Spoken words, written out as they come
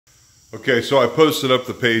Okay, so I posted up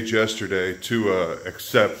the page yesterday to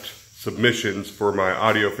accept submissions for my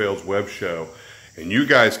Audio Fails web show, and you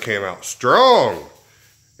guys came out strong.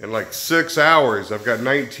 In like 6 hours, I've got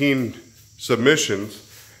 19 submissions,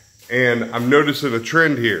 and I'm noticing a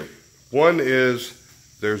trend here. One is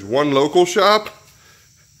there's one local shop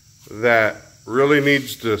that really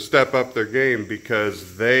needs to step up their game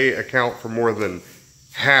because they account for more than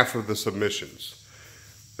half of the submissions.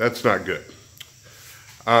 That's not good.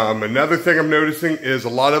 Another thing I'm noticing is a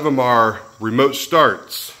lot of them are remote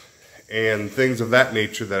starts and things of that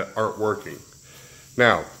nature that aren't working.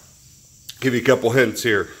 Now, give you a couple hints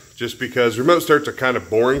here, just because remote starts are kind of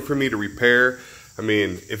boring for me to repair. I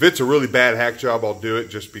mean, if it's a really bad hack job, I'll do it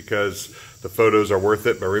just because the photos are worth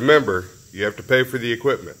it. But remember, you have to pay for the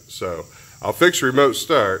equipment. So I'll fix your remote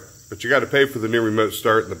start, but you got to pay for the new remote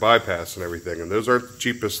start and the bypass and everything. And those aren't the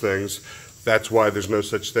cheapest things. That's why there's no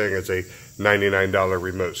such thing as a $99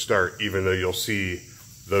 remote start, even though you'll see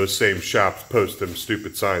those same shops post them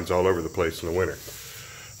stupid signs all over the place in the winter.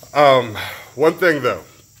 One thing though,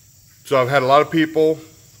 so I've had a lot of people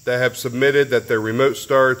that have submitted that their remote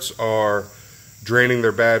starts are draining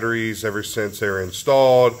their batteries ever since they were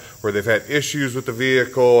installed, or they've had issues with the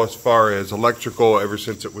vehicle as far as electrical ever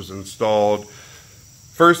since it was installed.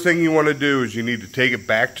 First thing you want to do is you need to take it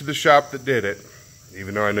back to the shop that did it,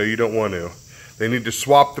 even though I know you don't want to. They need to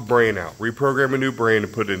swap the brain out, reprogram a new brain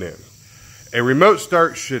and put it in. A remote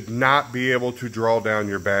start should not be able to draw down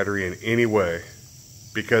your battery in any way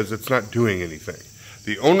because it's not doing anything.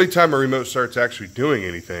 The only time a remote start's actually doing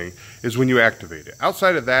anything is when you activate it.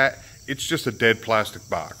 Outside of that, it's just a dead plastic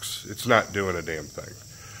box. It's not doing a damn thing.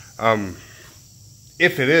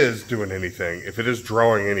 If it is doing anything, if it is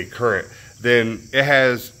drawing any current, then it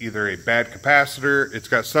has either a bad capacitor, it's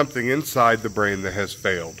got something inside the brain that has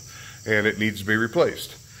failed, and it needs to be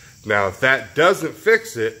replaced. Now, if that doesn't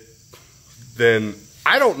fix it, then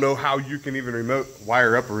I don't know how you can even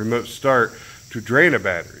wire up a remote start to drain a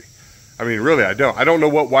battery. I mean, really, I don't. I don't know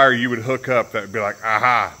what wire you would hook up that would be like,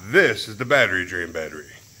 aha, this is the battery drain battery.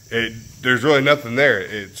 There's really nothing there.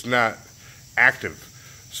 It's not active.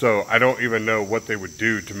 So I don't even know what they would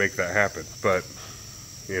do to make that happen. But,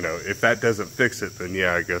 you know, if that doesn't fix it, then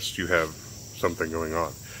yeah, I guess you have something going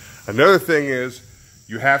on. Another thing is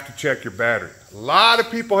you have to check your battery. A lot of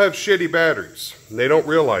people have shitty batteries, and they don't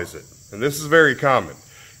realize it. And this is very common.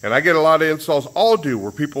 And I get a lot of installs, all do,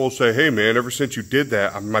 where people will say, hey man, ever since you did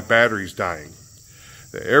that, my battery's dying.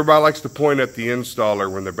 Everybody likes to point at the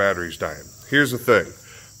installer when their battery's dying. Here's the thing.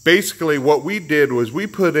 Basically, what we did was we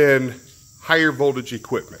put in higher voltage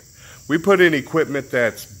equipment. We put in equipment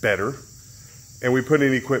that's better, and we put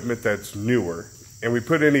in equipment that's newer, and we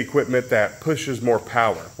put in equipment that pushes more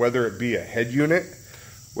power, whether it be a head unit,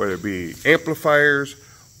 whether it be amplifiers,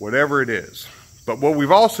 whatever it is. But what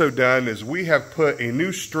we've also done is we have put a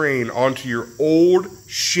new strain onto your old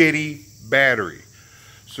shitty battery.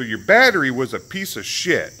 So your battery was a piece of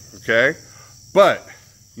shit, okay? But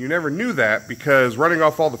you never knew that because running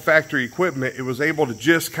off all the factory equipment, it was able to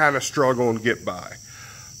just kind of struggle and get by.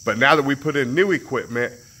 But now that we put in new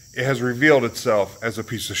equipment, it has revealed itself as a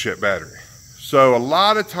piece of shit battery. So a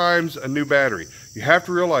lot of times a new battery, you have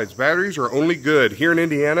to realize batteries are only good. Here in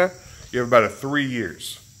Indiana, you have about 3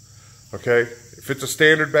 years, okay? If it's a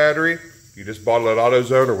standard battery, you just bought it at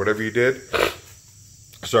AutoZone or whatever you did.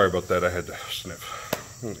 Sorry about that, I had to sniff.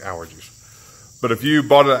 Allergies. But if you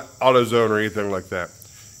bought it at AutoZone or anything like that,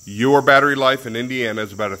 your battery life in Indiana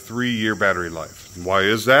is about a 3-year battery life. And why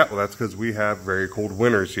is that? Well, that's because we have very cold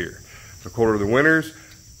winters here. The colder the winters,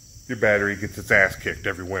 your battery gets its ass kicked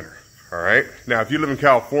every winter. All right? Now, if you live in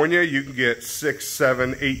California, you can get 6,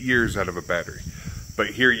 7, 8 years out of a battery. But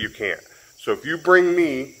here you can't. So if you bring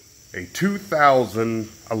me a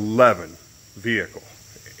 2011 vehicle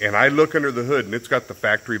and I look under the hood and it's got the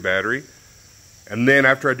factory battery, and then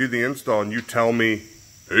after I do the install and you tell me,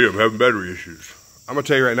 hey, I'm having battery issues, I'm gonna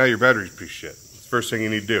tell you right now, your battery's a piece of shit. It's the first thing you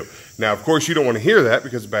need to do. Now, of course, you don't want to hear that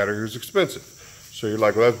because the battery is expensive. So you're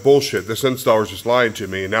like, well, that's bullshit. This installer's just lying to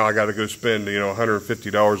me, and now I got to go spend, you know,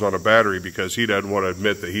 $150 on a battery because he doesn't want to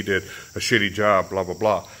admit that he did a shitty job, blah, blah,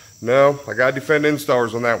 blah. No, I got to defend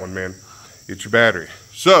installers on that one, man. It's your battery.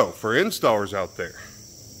 So, for installers out there,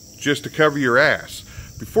 just to cover your ass,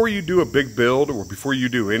 before you do a big build or before you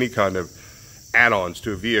do any kind of add-ons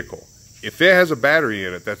to a vehicle, if it has a battery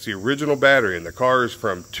in it, that's the original battery, and the car is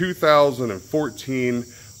from 2014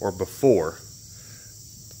 or before,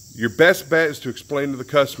 your best bet is to explain to the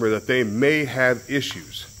customer that they may have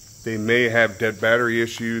issues. They may have dead battery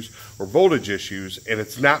issues or voltage issues, and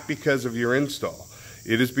it's not because of your install.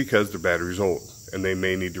 It is because their battery's old, and they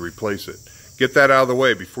may need to replace it. Get that out of the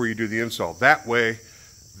way before you do the install. That way,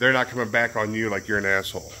 they're not coming back on you like you're an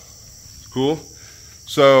asshole. Cool?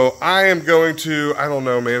 So I am going to, I don't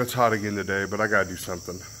know, man, it's hot again today, but I gotta do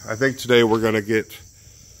something. I think today we're gonna take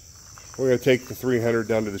the 300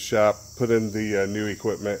 down to the shop, put in the new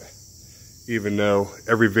equipment, even though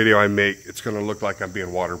every video I make, it's gonna look like I'm being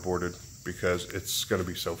waterboarded because it's gonna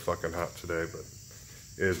be so fucking hot today, but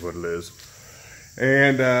it is what it is.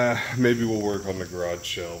 And maybe we'll work on the garage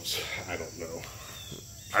shelves. I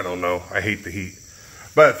don't know. I hate the heat.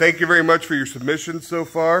 But thank you very much for your submissions so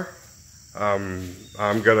far. I'm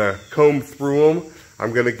gonna comb through them.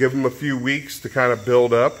 I'm gonna give them a few weeks to kind of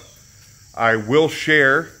build up. I will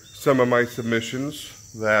share some of my submissions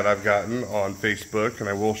that I've gotten on Facebook, and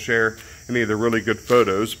I will share any of the really good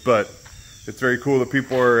photos, but it's very cool that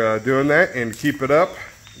people are doing that, and keep it up.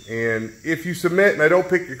 And if you submit and I don't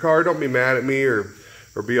pick your car, don't be mad at me or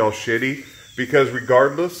be all shitty, because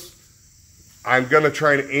regardless, I'm gonna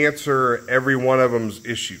try and answer every one of them's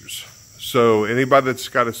issues. So anybody that's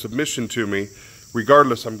got a submission to me,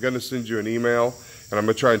 regardless, I'm gonna send you an email, and I'm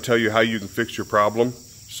gonna try and tell you how you can fix your problem.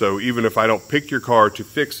 So even if I don't pick your car to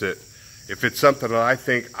fix it, if it's something that I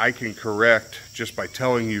think I can correct just by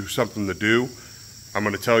telling you something to do, I'm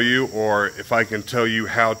going to tell you. Or if I can tell you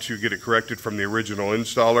how to get it corrected from the original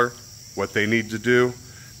installer, what they need to do.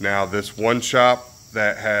 Now, this one shop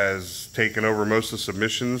that has taken over most of the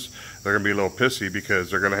submissions, they're going to be a little pissy because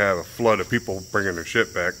they're going to have a flood of people bringing their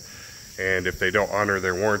shit back. And if they don't honor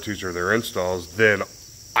their warranties or their installs, then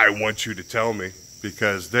I want you to tell me,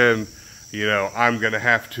 because then, you know, I'm going to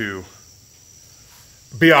have to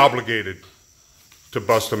be obligated to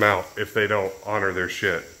bust them out if they don't honor their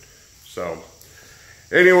shit. So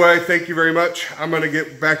anyway, thank you very much. I'm going to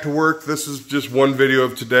get back to work. This is just one video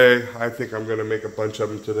of today. I think I'm going to make a bunch of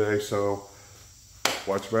them today, so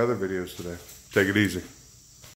watch my other videos today. Take it easy.